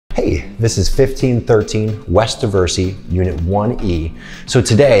Hey, this is 1513 West Diversey, Unit 1E. So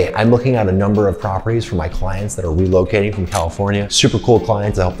today I'm looking at a number of properties for my clients that are relocating from California. Super cool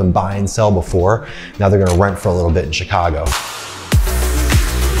clients. I helped them buy and sell before. Now they're gonna rent for a little bit in Chicago.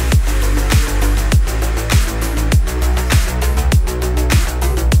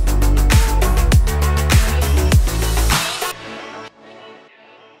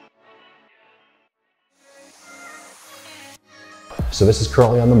 So this is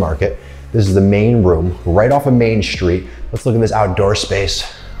currently on the market. This is the main room, right off of Main Street. Let's look at this outdoor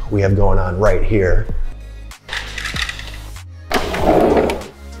space we have going on right here.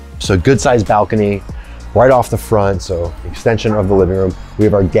 So good sized balcony right off the front, so extension of the living room. We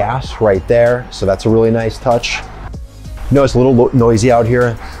have our gas right there, so that's a really nice touch. You know, it's a little noisy out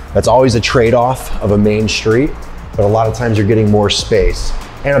here. That's always a trade-off of a main street, but a lot of times you're getting more space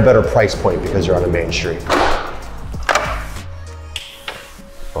and a better price point because you're on a main street.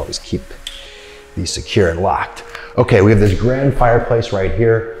 Always keep these secure and locked. Okay, we have this grand fireplace right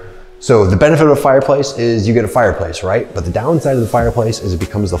here. So the benefit of a fireplace is you get a fireplace, right? But the downside of the fireplace is it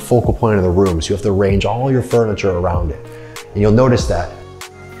becomes the focal point of the room. So you have to arrange all your furniture around it. And you'll notice that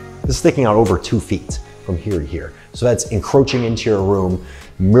this is sticking out over 2 feet from here to here. So that's encroaching into your room,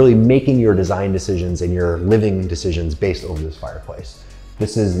 really making your design decisions and your living decisions based over this fireplace.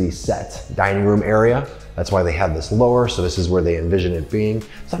 This is the set dining room area. That's why they have this lower, so this is where they envision it being.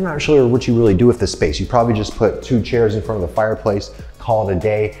 So I'm not sure what you really do with this space. You probably just put 2 chairs in front of the fireplace, call it a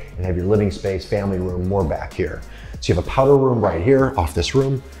day, and have your living space, family room, more back here. So you have a powder room right here off this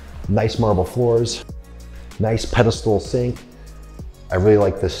room, nice marble floors, nice pedestal sink. I really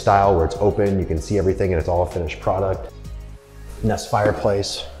like this style where it's open, you can see everything and it's all a finished product. Nest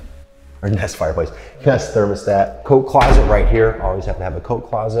fireplace. Nest thermostat. Coat closet right here. Always have to have a coat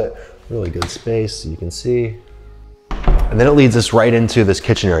closet. Really good space, you can see. And then it leads us right into this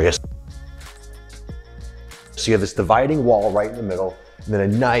kitchen area. So you have this dividing wall right in the middle, and then a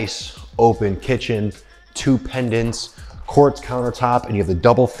nice open kitchen, 2 pendants, quartz countertop, and you have the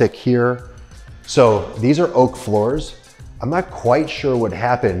double thick here. So these are oak floors. I'm not quite sure what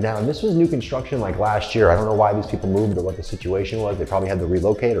happened. Now, this was new construction like last year. I don't know why these people moved or what the situation was. They probably had to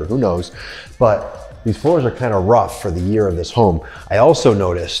relocate or who knows. But these floors are kind of rough for the year of this home. I also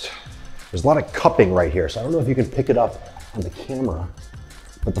noticed there's a lot of cupping right here. So I don't know if you can pick it up on the camera,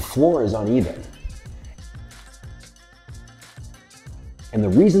 but the floor is uneven. And the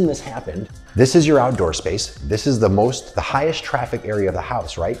reason this happened, this is your outdoor space. This is the highest traffic area of the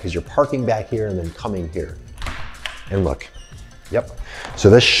house, right? Because you're parking back here and then coming here. And look, yep. So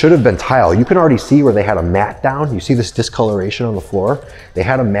this should have been tile. You can already see where they had a mat down. You see this discoloration on the floor? They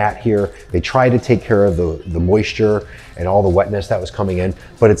had a mat here. They tried to take care of the moisture and all the wetness that was coming in,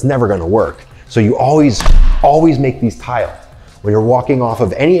 but it's never gonna work. So you always make these tile. When you're walking off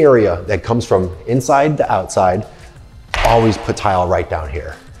of any area that comes from inside to outside, always put tile right down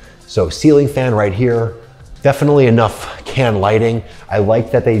here. So ceiling fan right here, definitely enough can lighting. I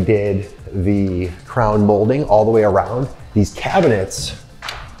like that they did the crown molding all the way around. These cabinets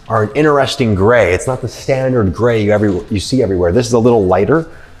are an interesting gray. It's not the standard gray you see everywhere. This is a little lighter,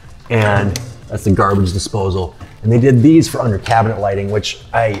 and that's the garbage disposal. And they did these for under cabinet lighting, which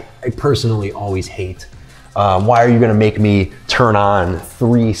I personally always hate. Why are you gonna make me turn on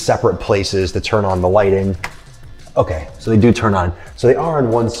 3 separate places to turn on the lighting? Okay, so they do turn on. So they are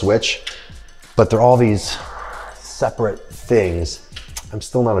on one switch, but they're all these separate things. I'm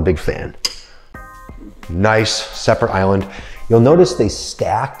still not a big fan. Nice separate island. You'll notice they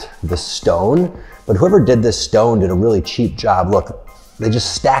stacked the stone, but whoever did this stone did a really cheap job. Look, they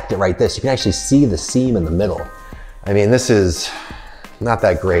just stacked it right this. You can actually see the seam in the middle. I mean, this is not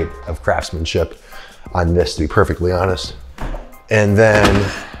that great of craftsmanship on this, to be perfectly honest. And then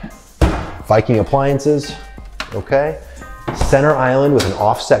Viking appliances, okay. Center island with an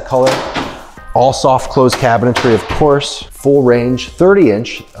offset color. All soft close cabinetry, of course, full range,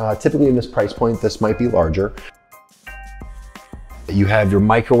 30-inch. Typically in this price point, this might be larger. You have your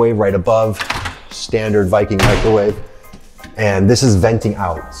microwave right above, standard Viking microwave. And this is venting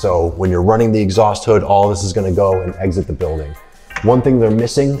out. So when you're running the exhaust hood, all this is gonna go and exit the building. One thing they're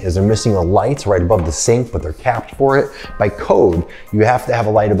missing is they're missing a light right above the sink, but they're capped for it. By code, you have to have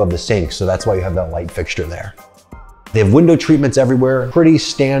a light above the sink, so that's why you have that light fixture there. They have window treatments everywhere, pretty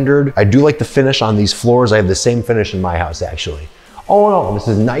standard. I do like the finish on these floors. I have the same finish in my house, actually. All in all, this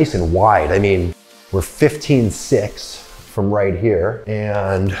is nice and wide. I mean, we're 15.6 from right here,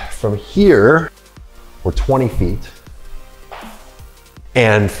 and from here, we're 20 feet.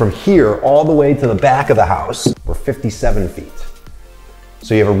 And from here, all the way to the back of the house, we're 57 feet.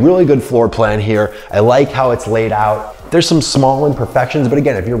 So you have a really good floor plan here. I like how it's laid out. There's some small imperfections, but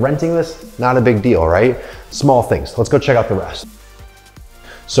again, if you're renting this, not a big deal, right? Small things. Let's go check out the rest.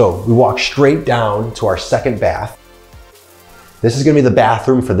 So we walk straight down to our second bath. This is gonna be the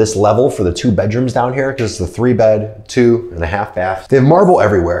bathroom for this level for the 2 bedrooms down here, because it's the 3-bed, 2.5 bath. They have marble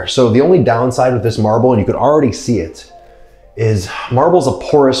everywhere. So the only downside with this marble, and you could already see it, is marble's a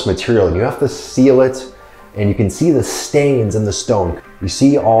porous material and you have to seal it, and you can see the stains in the stone. You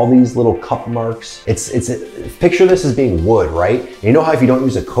see all these little cup marks. Picture this as being wood, right? And you know how if you don't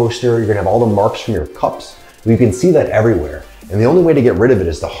use a coaster, you're gonna have all the marks from your cups? Well, you can see that everywhere. And the only way to get rid of it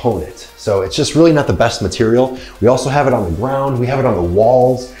is to hone it. So it's just really not the best material. We also have it on the ground, we have it on the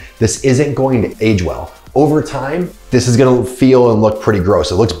walls. This isn't going to age well. Over time, this is gonna feel and look pretty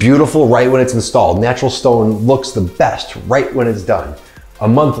gross. It looks beautiful right when it's installed. Natural stone looks the best right when it's done. A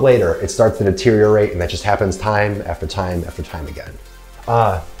month later, it starts to deteriorate, and that just happens time after time after time again.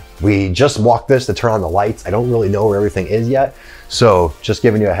 We just walked this to turn on the lights. I don't really know where everything is yet. So just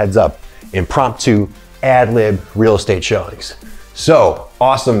giving you a heads up, impromptu ad-lib real estate showings. So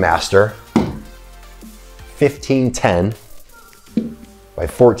awesome master, 1510 by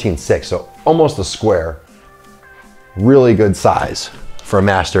 14.6, so almost a square. Really good size for a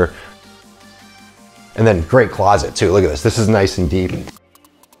master. And then great closet too, look at this. This is nice and deep.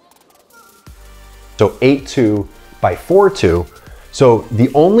 So 8.2 by 4.2. So the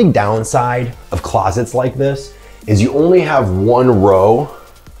only downside of closets like this is you only have 1 row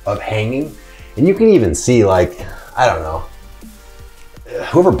of hanging, and you can even see, like, I don't know,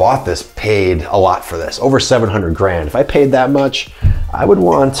 whoever bought this paid a lot for this, over 700 grand. If I paid that much, I would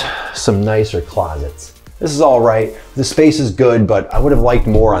want some nicer closets. This is all right. The space is good, but I would have liked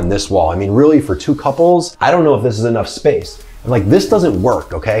more on this wall. I mean, really for 2 couples, I don't know if this is enough space. And like, this doesn't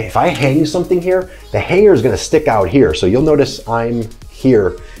work, okay? If I hang something here, the hanger is gonna stick out here. So you'll notice I'm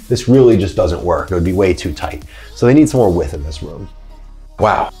here. This really just doesn't work. It would be way too tight. So they need some more width in this room.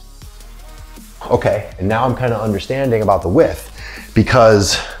 Wow. Okay, and now I'm kind of understanding about the width,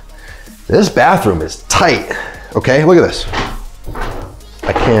 because this bathroom is tight. Okay, look at this.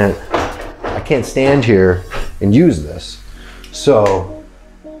 I can't stand here and use this. So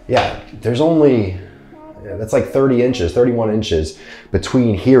yeah, there's only, that's like 30 inches, 31 inches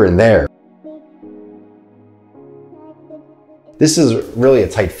between here and there. This is really a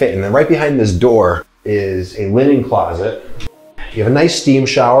tight fit. And then right behind this door is a linen closet. You have a nice steam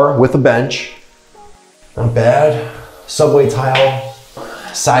shower with a bench. Not bad. Subway tile,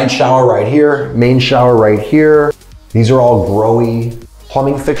 side shower right here, main shower right here. These are all growy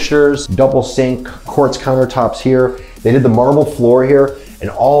plumbing fixtures, double sink, quartz countertops here. They did the marble floor here and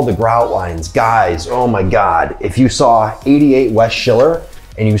all the grout lines. Guys, oh my God. If you saw 88 West Schiller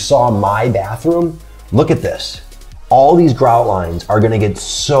and you saw my bathroom, look at this. All these grout lines are gonna get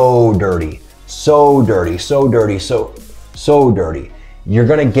so dirty, so dirty, so dirty, so dirty. You're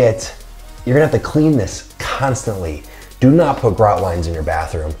gonna have to clean this constantly. Do not put grout lines in your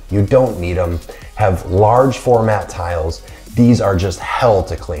bathroom. You don't need them. Have large format tiles. These are just hell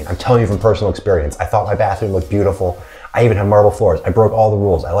to clean. I'm telling you from personal experience. I thought my bathroom looked beautiful. I even have marble floors. I broke all the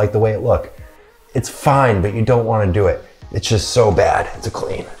rules. I like the way it looked. It's fine, but you don't want to do it. It's just so bad to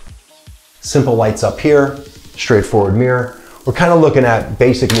clean. Simple lights up here, straightforward mirror. We're kind of looking at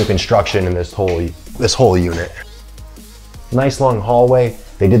basic new construction in this whole unit. Nice long hallway.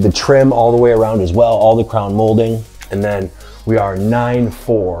 They did the trim all the way around as well, all the crown molding. And then we are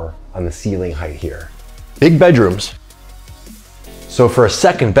 9.4 on the ceiling height here. Big bedrooms. So for a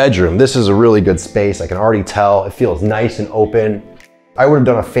second bedroom, this is a really good space. I can already tell it feels nice and open. I would have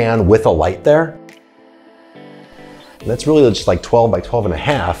done a fan with a light there. And that's really just like 12 by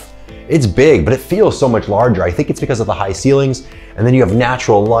 12.5. It's big, but it feels so much larger. I think it's because of the high ceilings. And then you have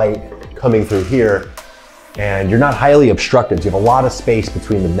natural light coming through here, and you're not highly obstructed. So you have a lot of space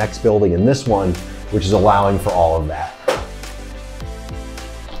between the next building and this one, which is allowing for all of that.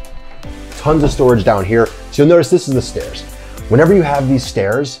 Tons of storage down here. So you'll notice this is the stairs. Whenever you have these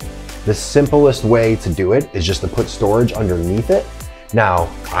stairs, the simplest way to do it is just to put storage underneath it.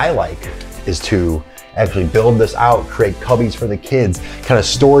 Now, I like is to actually build this out, create cubbies for the kids, kind of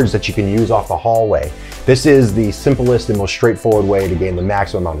storage that you can use off the hallway. This is the simplest and most straightforward way to gain the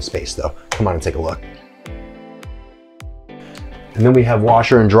maximum amount of space though. Come on and take a look. And then we have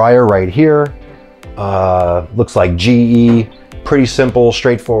washer and dryer right here. Looks like GE, pretty simple,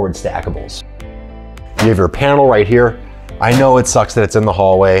 straightforward stackables. You have your panel right here. I know it sucks that it's in the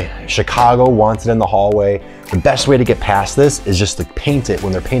hallway. Chicago wants it in the hallway. The best way to get past this is just to paint it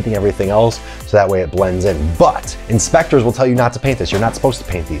when they're painting everything else, so that way it blends in. But inspectors will tell you not to paint this. You're not supposed to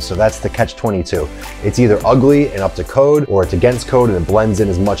paint these, so that's the catch-22. It's either ugly and up to code, or it's against code and it blends in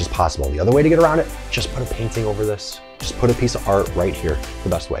as much as possible. The other way to get around it, just put a painting over this. Just put a piece of art right here, the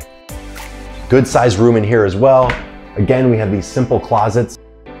best way. Good sized room in here as well. Again, we have these simple closets.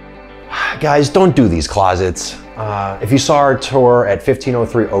 Guys, don't do these closets. If you saw our tour at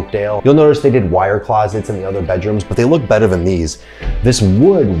 1503 Oakdale, you'll notice they did wire closets in the other bedrooms, but they look better than these. This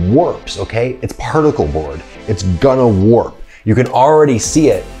wood warps, okay? It's particle board. It's gonna warp. You can already see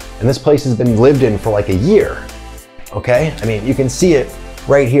it, and this place has been lived in for like a year, okay? I mean, you can see it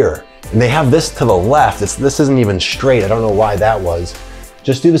right here. And they have this to the left. This isn't even straight. I don't know why that was.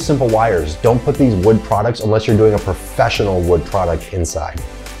 Just do the simple wires. Don't put these wood products unless you're doing a professional wood product inside.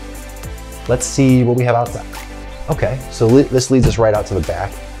 Let's see what we have outside. Okay, so this leads us right out to the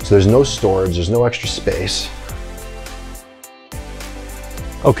back. So there's no storage, there's no extra space.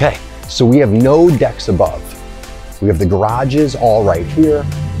 Okay, so we have no decks above. We have the garages all right here,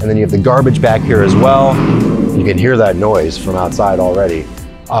 and then you have the garbage back here as well. You can hear that noise from outside already.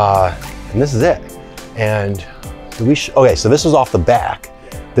 And this is it. And okay, so this was off the back.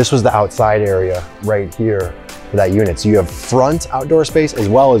 This was the outside area right here for that unit. So you have front outdoor space as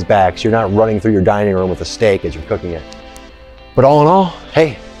well as back, so you're not running through your dining room with a steak as you're cooking it. But all in all,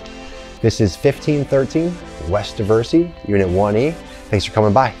 hey, this is 1513 West Diversey, Unit 1E. Thanks for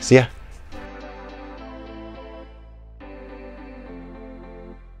coming by. See ya.